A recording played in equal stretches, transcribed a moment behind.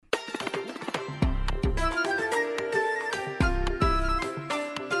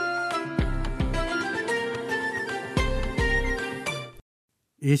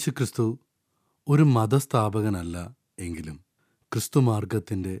യേശുക്രിസ്തു ഒരു മതസ്ഥാപകനല്ല എങ്കിലും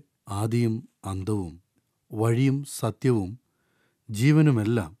ക്രിസ്തുമാർഗത്തിൻ്റെ ആദിയും അന്തവും വഴിയും സത്യവും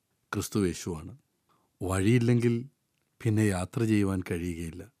ജീവനുമെല്ലാം ക്രിസ്തു യേശുവാണ്. വഴിയില്ലെങ്കിൽ പിന്നെ യാത്ര ചെയ്യുവാൻ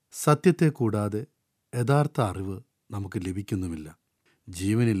കഴിയുകയില്ല. സത്യത്തെ കൂടാതെ യഥാർത്ഥ അറിവ് നമുക്ക് ലഭിക്കുന്നുമില്ല.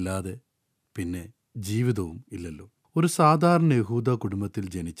 ജീവനില്ലാതെ പിന്നെ ജീവിതവും ഇല്ലല്ലോ. ഒരു സാധാരണ യഹൂദ കുടുംബത്തിൽ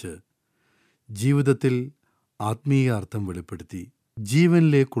ജനിച്ച് ജീവിതത്തിൽ ആത്മീയ അർത്ഥം വെളിപ്പെടുത്തി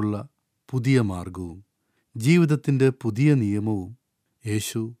ജീവനിലേക്കുള്ള പുതിയ മാർഗവും ജീവിതത്തിൻ്റെ പുതിയ നിയമവും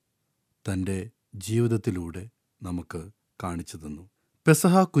യേശു തൻ്റെ ജീവിതത്തിലൂടെ നമുക്ക് കാണിച്ചു തന്നു.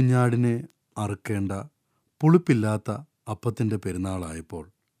 പെസഹ കുഞ്ഞാടിനെ അറുക്കേണ്ട പുളിപ്പില്ലാത്ത അപ്പത്തിൻ്റെ പെരുന്നാളായപ്പോൾ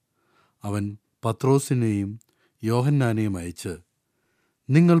അവൻ പത്രോസിനെയും യോഹന്നാനെയും അയച്ച്,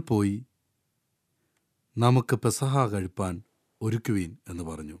 നിങ്ങൾ പോയി നമുക്ക് പെസഹ കഴിപ്പാൻ ഒരുക്കുവീൻ എന്ന്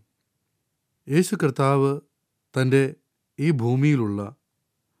പറഞ്ഞു. യേശു കർത്താവ് തൻ്റെ ഈ ഭൂമിയിലുള്ള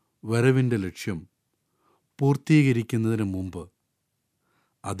വരവിൻ്റെ ലക്ഷ്യം പൂർത്തീകരിക്കുന്നതിന് മുമ്പ്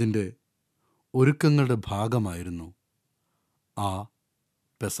അതിൻ്റെ ഒരുക്കങ്ങളുടെ ഭാഗമായിരുന്നു ആ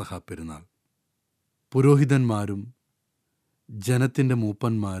പെസഹ പെരുന്നാൾ. പുരോഹിതന്മാരും ജനത്തിൻ്റെ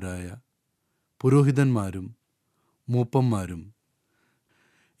മൂപ്പന്മാരായ പുരോഹിതന്മാരും മൂപ്പന്മാരും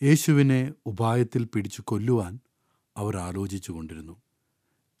യേശുവിനെ ഉപായത്തിൽ പിടിച്ചു കൊല്ലുവാൻ അവർ ആലോചിച്ചു കൊണ്ടിരുന്നു.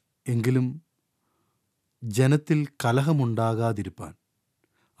 എങ്കിലും ജനത്തിൽ കലഹമുണ്ടാകാതിരിപ്പാൻ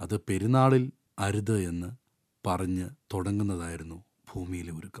അത് പെരുന്നാളിൽ അരുത് എന്ന് പറഞ്ഞ് തുടങ്ങുന്നതായിരുന്നു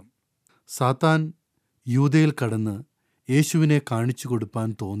ഭൂമിയിലെ ഒരുക്കം. സാത്താൻ യൂദയിൽ കടന്ന് യേശുവിനെ കാണിച്ചു കൊടുപ്പാൻ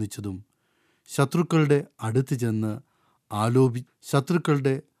തോന്നിച്ചതും ശത്രുക്കളുടെ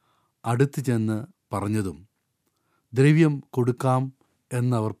അടുത്ത് ചെന്ന് പറഞ്ഞതും ദ്രവ്യം കൊടുക്കാം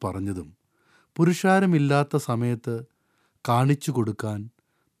എന്നവർ പറഞ്ഞതും പുരുഷാരമില്ലാത്ത സമയത്ത് കാണിച്ചു കൊടുക്കാൻ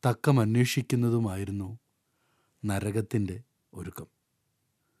തക്കമന്വേഷിക്കുന്നതുമായിരുന്നു നരകത്തിൻ്റെ ഒരുക്കം.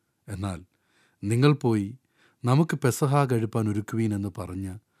 എന്നാൽ നിങ്ങൾ പോയി നമുക്ക് പെസഹ കഴിപ്പാൻ ഒരുക്കുവീൻ എന്ന്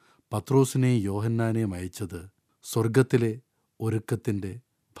പറഞ്ഞ് പത്രോസിനെയും യോഹന്നാനെയും അയച്ചത് സ്വർഗത്തിലെ ഒരുക്കത്തിൻ്റെ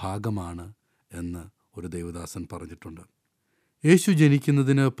ഭാഗമാണ് എന്ന് ഒരു ദൈവദാസൻ പറഞ്ഞിട്ടുണ്ട്. യേശു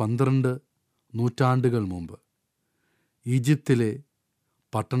ജനിക്കുന്നതിന് 12 നൂറ്റാണ്ടുകൾ മുമ്പ് ഈജിപ്തിലെ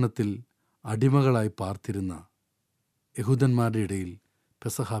പട്ടണത്തിൽ അടിമകളായി പാർത്തിരുന്ന യഹൂദന്മാരുടെ ഇടയിൽ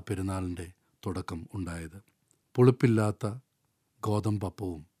പെസഹ പെരുന്നാളിൻ്റെ തുടക്കം ഉണ്ടായത്. പുളിപ്പില്ലാത്ത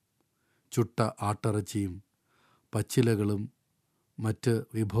ഗോതമ്പപ്പവും ചുട്ട ആട്ടിറച്ചിയും പച്ചിലകളും മറ്റ്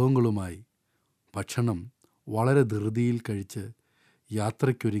വിഭവങ്ങളുമായി ഭക്ഷണം വളരെ ധൃതിയിൽ കഴിച്ച്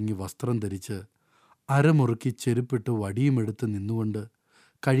യാത്രയ്ക്കൊരുങ്ങി വസ്ത്രം ധരിച്ച് അരമുറുക്കി ചെരുപ്പിട്ട് വടിയുമെടുത്ത് നിന്നുകൊണ്ട്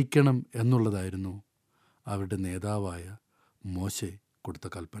കഴിക്കണം എന്നുള്ളതായിരുന്നു അവരുടെ നേതാവായ മോശെ കൊടുത്ത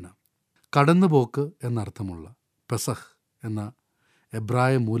കൽപ്പന. കടന്നുപോക്ക് എന്നർത്ഥമുള്ള പെസഹ് എന്ന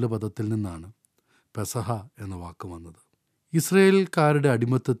എബ്രായ മൂലപദത്തിൽ നിന്നാണ് പെസഹ എന്ന വാക്ക് വന്നത്. ഇസ്രയേൽക്കാരുടെ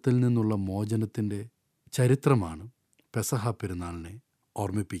അടിമത്തത്തിൽ നിന്നുള്ള മോചനത്തിൻ്റെ ചരിത്രമാണ് പെസഹ പെരുന്നാളിനെ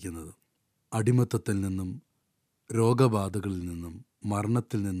ഓർമ്മിപ്പിക്കുന്നത്. അടിമത്തത്തിൽ നിന്നും, രോഗബാധകളിൽ നിന്നും,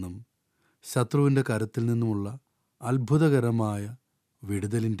 മരണത്തിൽ നിന്നും, ശത്രുവിൻ്റെ കരത്തിൽ നിന്നുമുള്ള അത്ഭുതകരമായ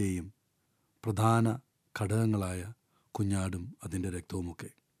വിടുതലിൻ്റെയും പ്രധാന ഘടകങ്ങളായ കുഞ്ഞാടും അതിൻ്റെ രക്തവുമൊക്കെ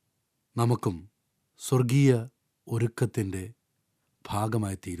നമുക്കും സ്വർഗീയ ഒരുക്കത്തിൻ്റെ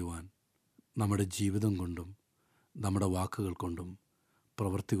ഭാഗമായി തീരുവാൻ നമ്മുടെ ജീവിതം കൊണ്ടും നമ്മുടെ വാക്കുകൾ കൊണ്ടും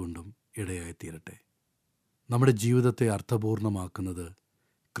പ്രവൃത്തി കൊണ്ടും ഇടയായി തീരട്ടെ. നമ്മുടെ ജീവിതത്തെ അർത്ഥപൂർണമാക്കുന്നത്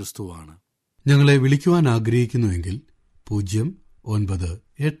ക്രിസ്തുവാണ്. ഞങ്ങളെ വിളിക്കുവാൻ ആഗ്രഹിക്കുന്നുവെങ്കിൽ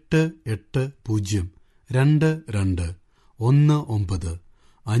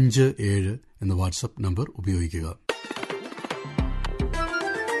 098802221957 എന്ന വാട്സപ്പ് നമ്പർ ഉപയോഗിക്കുക.